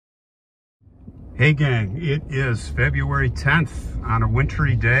Hey gang, it is February 10th on a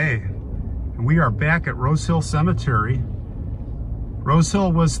wintry day, and we are back at Rose Hill Cemetery. Rose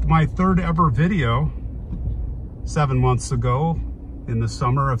Hill was my third ever video 7 months ago in the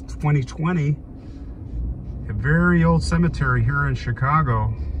summer of 2020. A very old cemetery here in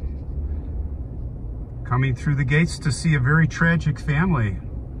Chicago. Coming through the gates to see a very tragic family,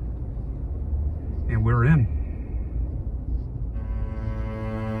 and we're in.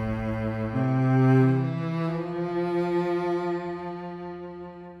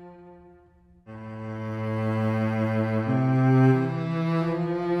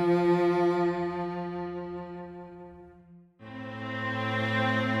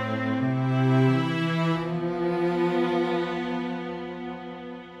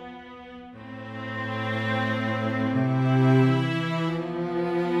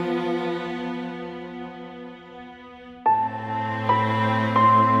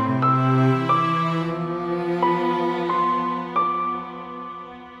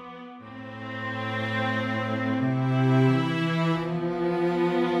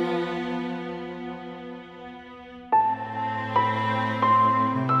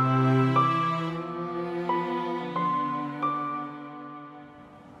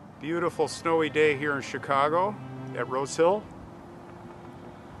 Beautiful snowy day here in Chicago at Rose Hill.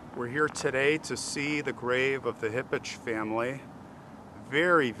 We're here today to see the grave of the Hippach family.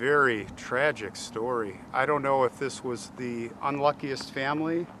 Very, very tragic story. I don't know if this was the unluckiest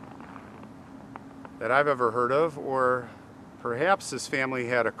family that I've ever heard of, or perhaps this family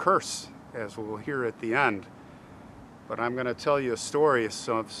had a curse, as we'll hear at the end. But I'm going to tell you a story of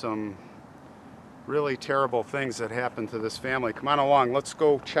some really terrible things that happened to this family. Come on along, let's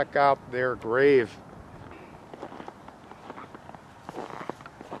go check out their grave.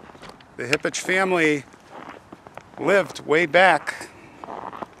 The Hippach family lived way back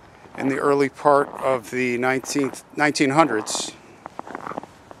in the early part of the 1900s.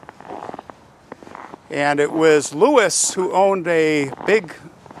 And it was Lewis who owned a big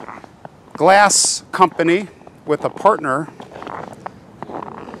glass company with a partner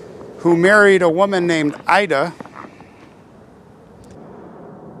who married a woman named Ida.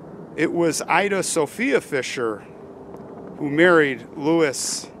 It was Ida Sophia Fisher who married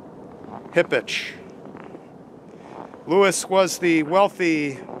Louis Hippach. Louis was the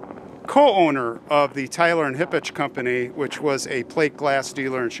wealthy co-owner of the Tyler and Hippach Company, which was a plate glass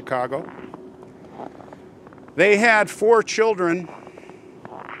dealer in Chicago. They had 4 children: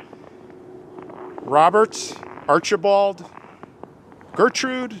 Robert, Archibald,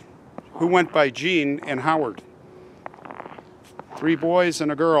 Gertrude, who went by Jean, and Howard. 3 boys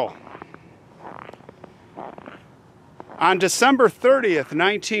and a girl. On December 30th,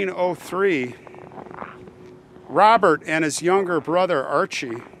 1903, Robert and his younger brother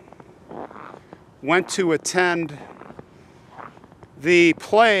Archie went to attend the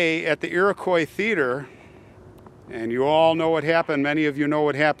play at the Iroquois Theater, and you all know what happened. Many of you know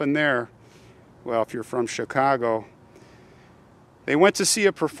what happened there. Well, if you're from Chicago. They went to see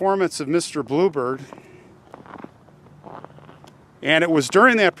a performance of Mr. Bluebeard, and it was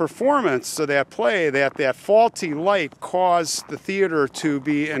during that performance of that play that faulty light caused the theater to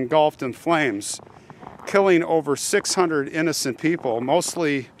be engulfed in flames, killing over 600 innocent people,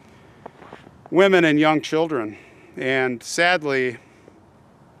 mostly women and young children. And sadly,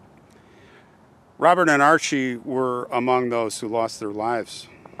 Robert and Archie were among those who lost their lives.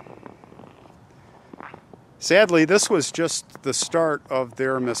 Sadly, this was just the start of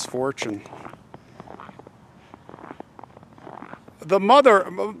their misfortune. The mother,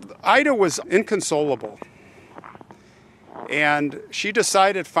 Ida, was inconsolable, and she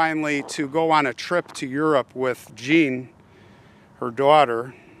decided finally to go on a trip to Europe with Jean, her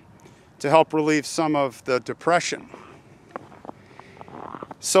daughter, to help relieve some of the depression.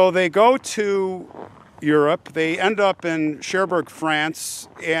 So they go to Europe. They end up in Cherbourg, France,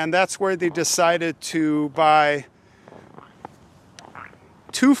 and that's where they decided to buy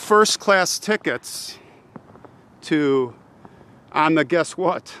 2 first-class tickets on the, guess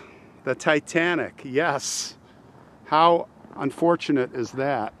what? The Titanic. Yes. How unfortunate is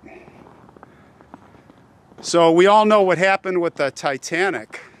that? So we all know what happened with the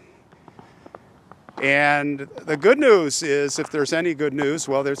Titanic. And the good news is, if there's any good news,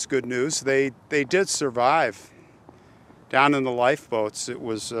 well, there's good news. They did survive down in the lifeboats. It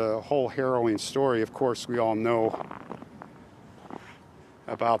was a whole harrowing story. Of course, we all know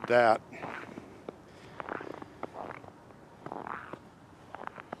about that.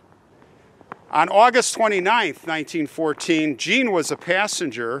 On August 29th, 1914, Jean was a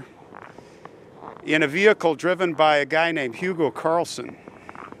passenger in a vehicle driven by a guy named Hugo Carlson.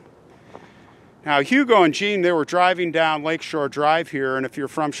 Now, Hugo and Jean, they were driving down Lakeshore Drive here, and if you're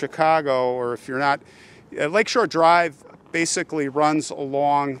from Chicago, or if you're not, Lakeshore Drive basically runs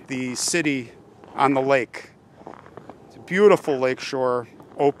along the city on the lake. It's a beautiful lakeshore,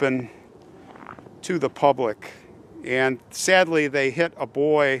 open to the public. And sadly, they hit a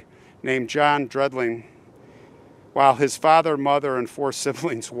boy named John Dredling while his father, mother, and 4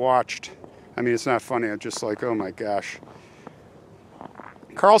 siblings watched. I mean, it's not funny. I'm just like, oh my gosh.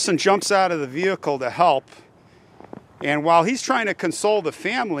 Carlson jumps out of the vehicle to help, and while he's trying to console the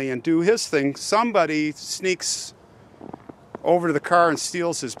family and do his thing, somebody sneaks over to the car and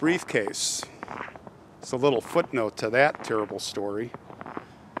steals his briefcase. It's a little footnote to that terrible story.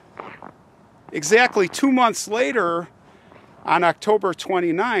 Exactly 2 months later, on October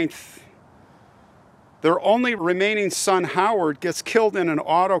 29th, their only remaining son, Howard, gets killed in an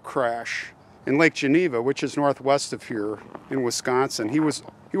auto crash in Lake Geneva, which is northwest of here in Wisconsin. He was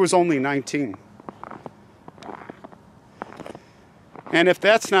only 19. And if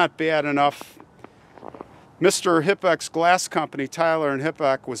that's not bad enough, Mr. Hippach's glass company, Tyler and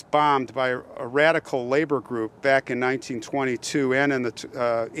Hippach, was bombed by a radical labor group back in 1922, and in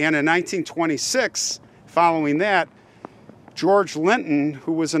 1926, following that, George Linton,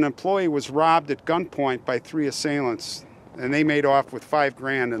 who was an employee, was robbed at gunpoint by 3 assailants, and they made off with $5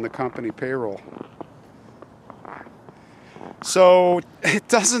 grand in the company payroll. So it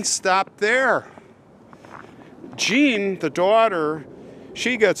doesn't stop there. Jean, the daughter,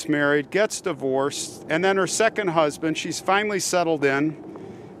 she gets married, gets divorced, and then her second husband, she's finally settled in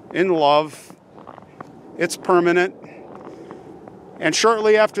love. It's permanent. And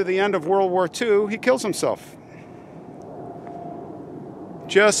shortly after the end of World War II, he kills himself.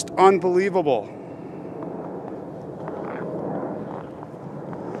 Just unbelievable.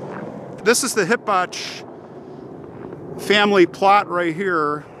 This is the Hippach family plot right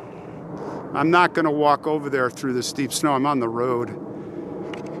here. I'm not going to walk over there through the steep snow. I'm on the road.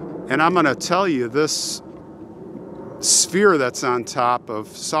 And I'm going to tell you, this sphere that's on top of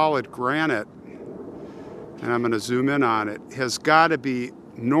solid granite, and I'm going to zoom in on it, has got to be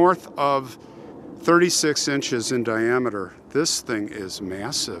north of 36 inches in diameter. This thing is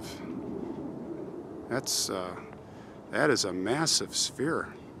massive. That is a massive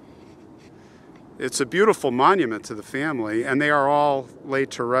sphere. It's a beautiful monument to the family, and they are all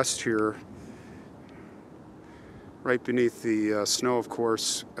laid to rest here. Right beneath the snow, of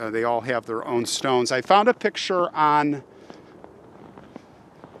course. They all have their own stones. I found a picture on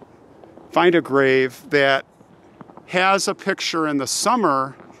Find a Grave that has a picture in the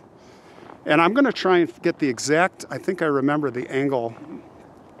summer, and I'm going to try and get the exact, I think I remember the angle.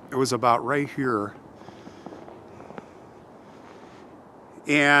 It was about right here.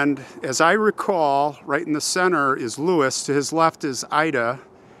 And as I recall, right in the center is Lewis, to his left is Ida,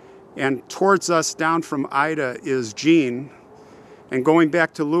 and towards us down from Ida is Jean, and going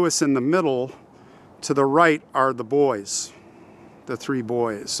back to Lewis in the middle, to the right are the boys, the 3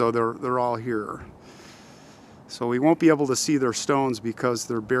 boys. So they're all here. So we won't be able to see their stones because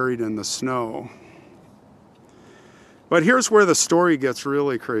they're buried in the snow. But here's where the story gets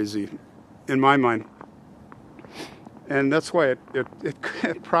really crazy, in my mind. And that's why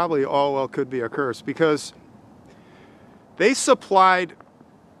it probably all well could be a curse, because they supplied,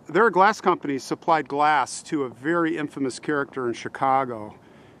 their glass company supplied glass to a very infamous character in Chicago.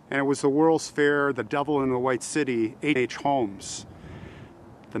 And it was the World's Fair, the Devil in the White City, H. Holmes.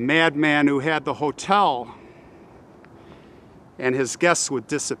 The madman who had the hotel, and his guests would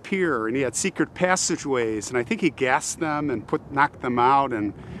disappear, and he had secret passageways, and I think he gassed them and knocked them out,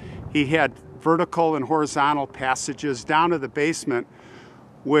 and he had vertical and horizontal passages down to the basement,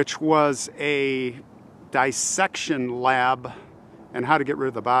 which was a dissection lab and how to get rid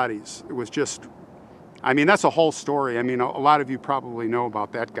of the bodies. It was just, I mean, that's a whole story. I mean, a lot of you probably know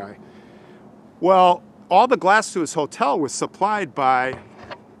about that guy. Well, all the glass to his hotel was supplied by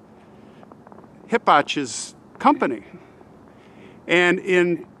Hippach's company. And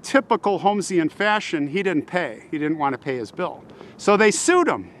in typical Holmesian fashion, he didn't pay. He didn't want to pay his bill. So they sued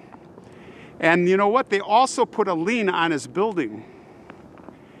him. And you know what? They also put a lien on his building.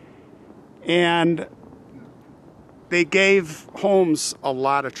 And they gave Holmes a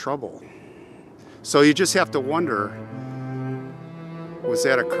lot of trouble. So you just have to wonder, was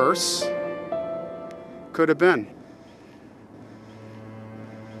that a curse? Could have been.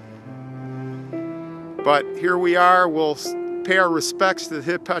 But here we are. We'll pay our respects to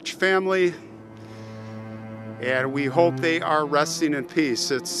the Hippach family, and we hope they are resting in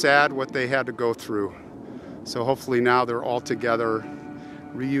peace. It's sad what they had to go through. So hopefully now they're all together,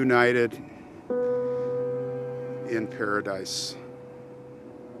 reunited in paradise.